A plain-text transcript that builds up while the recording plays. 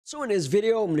So in this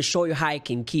video, I'm going to show you how I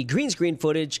can key green screen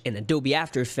footage in Adobe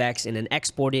After Effects and then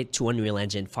export it to Unreal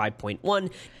Engine 5.1.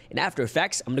 In After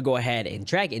Effects, I'm going to go ahead and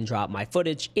drag and drop my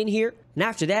footage in here. And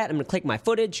after that, I'm going to click my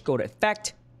footage, go to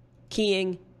Effect,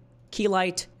 Keying, Key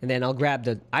Light, and then I'll grab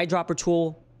the eyedropper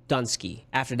tool, Done Ski.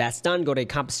 After that's done, go to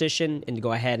Composition and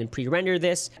go ahead and pre-render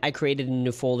this. I created a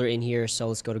new folder in here, so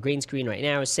let's go to green screen right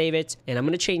now, save it. And I'm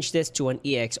going to change this to an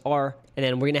EXR. And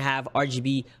then we're going to have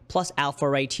RGB plus alpha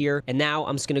right here. And now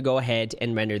I'm just going to go ahead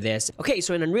and render this. Okay,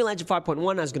 so in Unreal Engine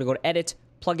 5.1, I was going to go to Edit,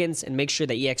 Plugins, and make sure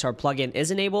the EXR plugin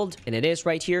is enabled. And it is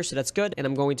right here, so that's good. And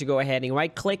I'm going to go ahead and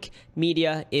right-click,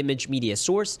 Media, Image, Media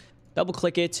Source.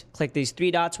 Double-click it, click these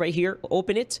three dots right here,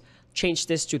 open it. Change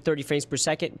this to 30 frames per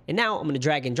second. And now I'm going to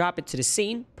drag and drop it to the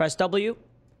scene. Press W.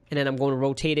 And then I'm going to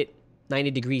rotate it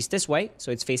 90 degrees this way, so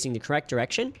it's facing the correct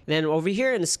direction. And then over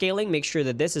here in the scaling, make sure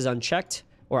that this is unchecked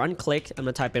or unclicked. I'm going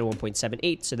to type in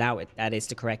 1.78, so now that is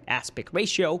the correct aspect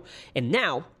ratio. And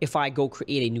now, if I go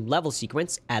create a new level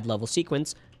sequence, add level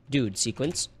sequence, dude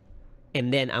sequence,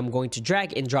 and then I'm going to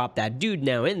drag and drop that dude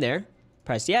now in there.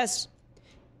 Press yes.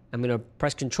 I'm going to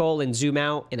press Control and zoom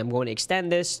out, and I'm going to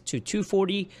extend this to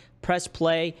 240. Press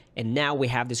play, and now we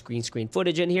have this green screen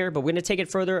footage in here, but we're going to take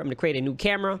it further. I'm going to create a new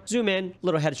camera, zoom in,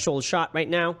 little head shoulder shot right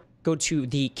now, go to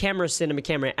the camera, cinema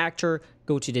camera actor,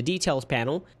 go to the details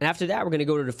panel, and after that, we're going to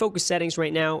go to the focus settings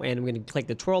right now, and we're going to click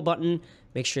the twirl button,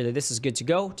 make sure that this is good to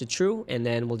go, to true, and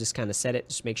then we'll just kind of set it,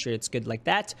 just make sure it's good like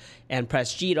that, and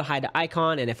press G to hide the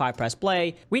icon, and if I press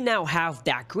play, we now have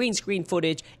that green screen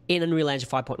footage in Unreal Engine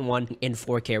 5.1 in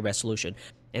 4K resolution.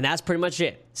 And that's pretty much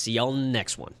it. See y'all in the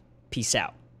next one. Peace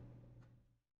out.